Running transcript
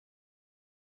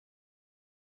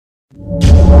Hello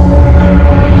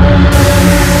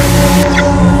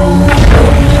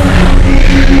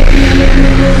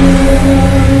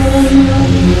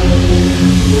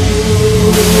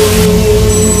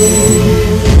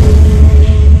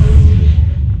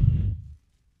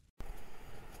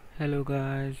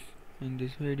guys, in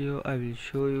this video I will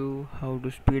show you how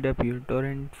to speed up your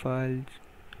torrent files.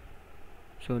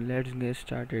 So let's get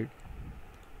started.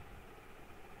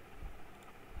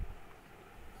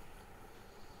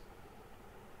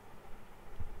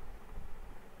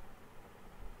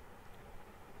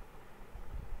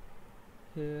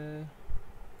 Here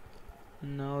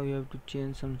now you have to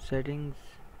change some settings.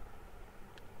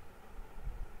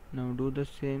 Now do the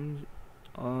same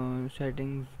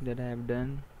settings that I have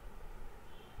done.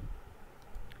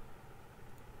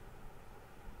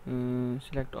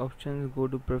 Select options, go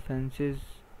to preferences,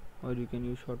 or you can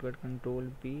use shortcut Control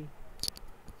P.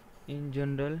 In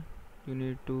general, you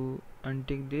need to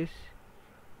untick this,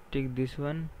 tick this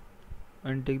one,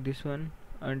 untick this one,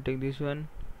 untick this one,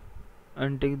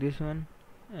 untick this one,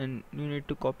 and you need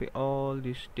to copy all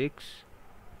these ticks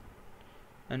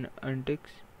and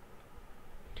unticks.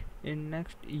 In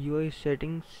next UI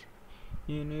settings,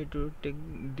 you need to tick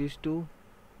these two,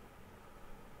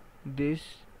 this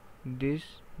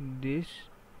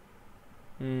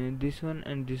one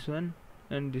and this one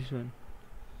and this one.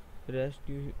 Rest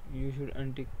you should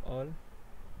untick all.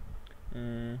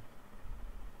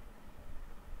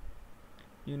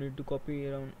 You need to copy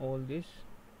around all this.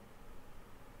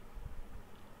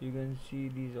 You can see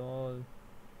these all.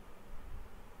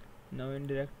 Now in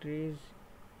directories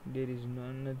there is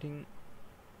nothing,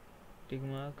 tick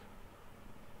mark.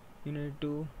 You need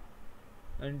to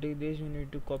untick this. You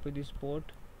need to copy this port.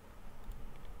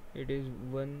 It is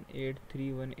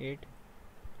 18318.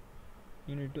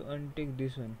 You need to untick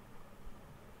this one.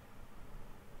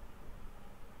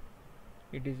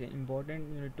 It is important.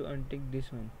 You need to untick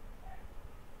this one.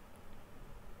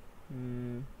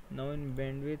 Now in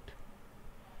bandwidth,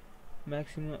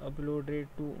 maximum upload rate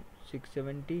to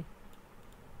 670.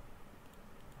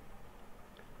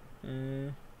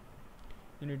 You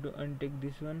need to untick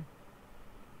this one.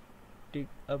 Tick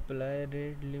apply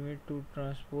rate limit to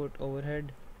transport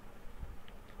overhead.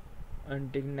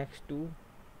 Untick next two.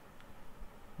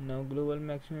 Now global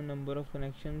maximum number of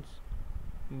connections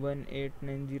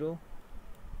 1890.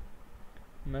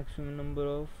 Maximum number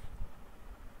of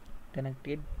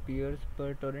connected peers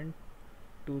per torrent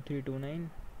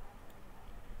 2329.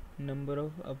 Number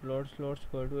of upload slots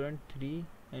per torrent 3,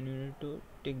 and you need to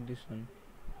tick this one.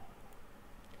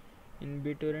 In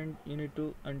BitTorrent you need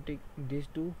to untick these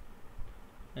two,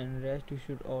 and rest you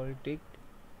should all tick.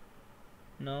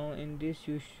 Now in this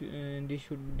this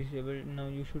should be disabled. Now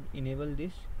you should enable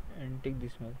this and tick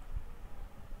this one.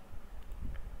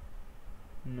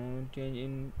 No change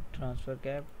in transfer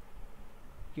cap.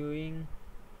 Queuing,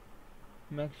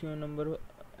 maximum number of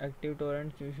active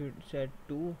torrents you should set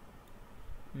 2.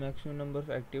 Maximum number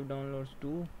of active downloads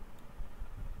 2.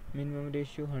 Minimum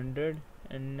ratio 100,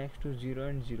 and next to 0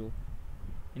 and 0.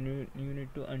 You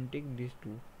need to untick these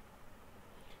two.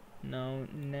 Now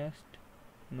next,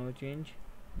 no change.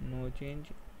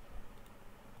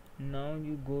 Now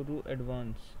you go to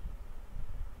advanced.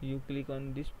 You click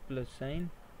on this plus sign.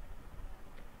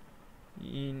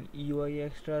 In UI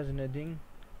extras nothing.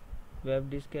 Web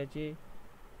disk cache,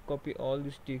 copy all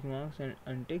these tick marks and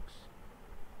unticks.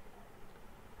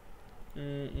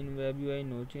 In web UI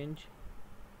no change.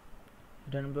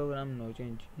 Run program no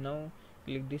change. Now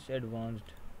click this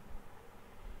advanced.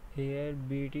 Here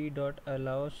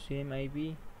bt.allow same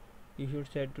IP you should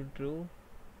set to true.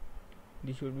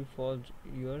 This should be false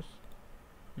yours.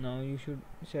 Now you should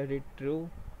set it true,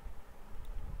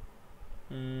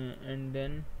 and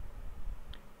then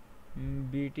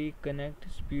bt connect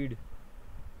speed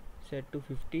set to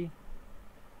 50.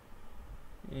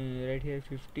 Right here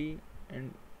 50,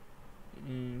 and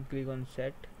click on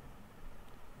set.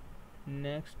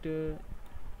 Next,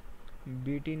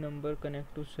 bt number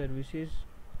connect to services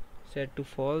set to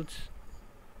false.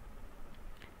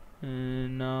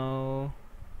 Now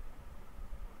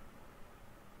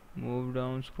move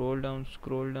down, scroll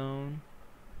down,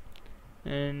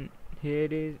 and here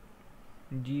is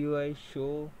GUI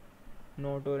show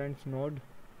no torrents node,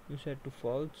 you set to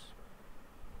false.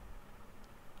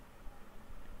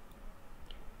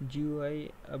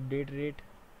 GUI update rate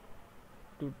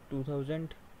to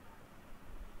 2000.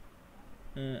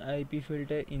 IP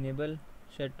filter enable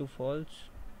set to false.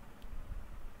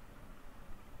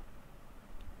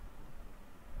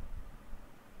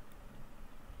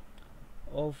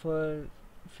 Offer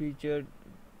featured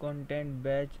content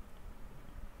batch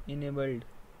enabled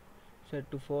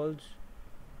set to false.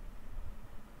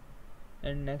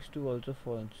 and next to also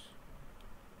false.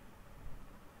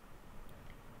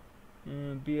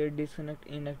 Peer disconnect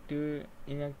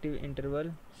inactive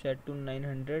interval set to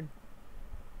 900.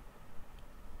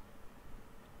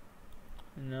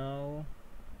 Now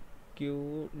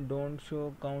Q don't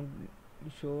show count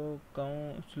slow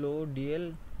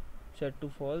DL set to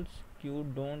false. Q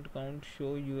don't count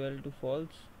show UL to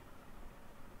false.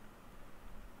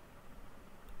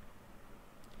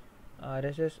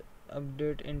 RSS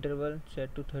update interval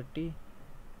set to 30.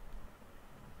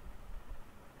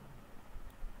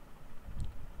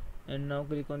 And now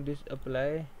click on this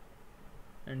apply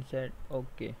and set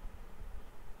OK.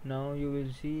 Now you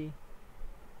will see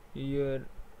your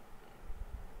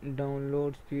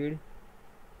download speed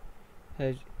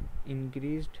has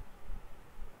increased.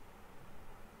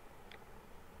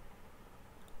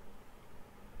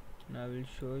 Now I will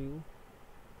show you.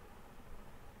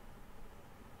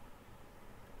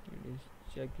 It is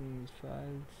checking these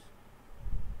files.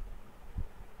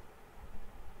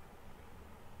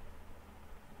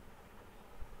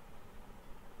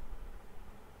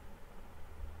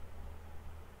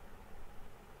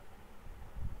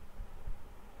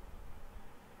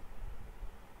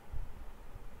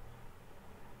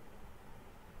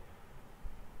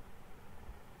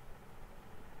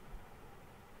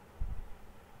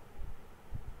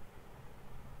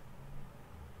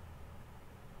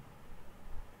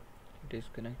 It is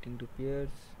connecting to peers.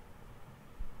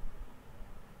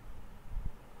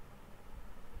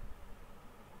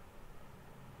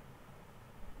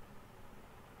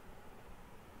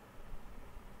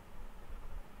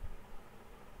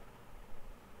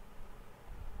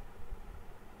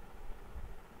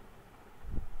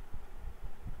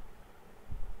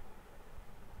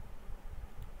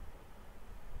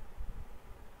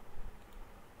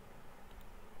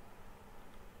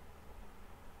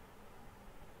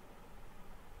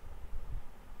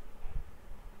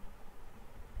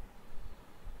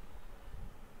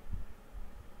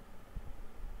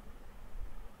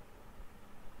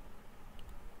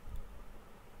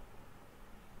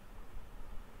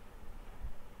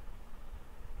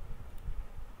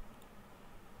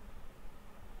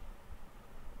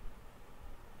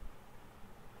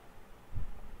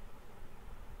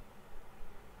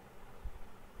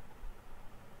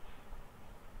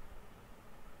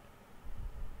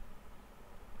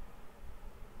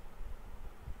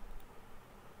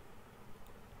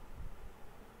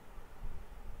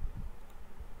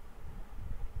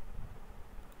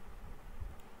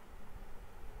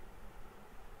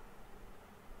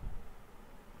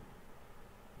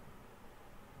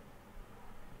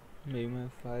 Maybe my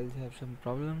files have some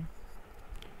problem.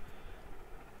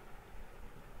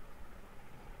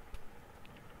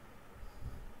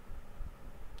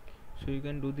 So you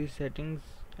can do these settings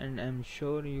and I'm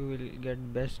sure you will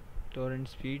get best torrent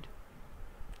speed.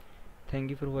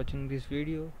 Thank you for watching this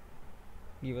video.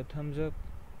 Give a thumbs up,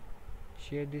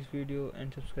 share this video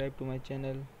and subscribe to my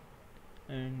channel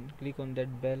and click on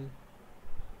that bell.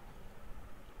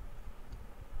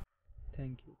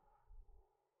 Thank you.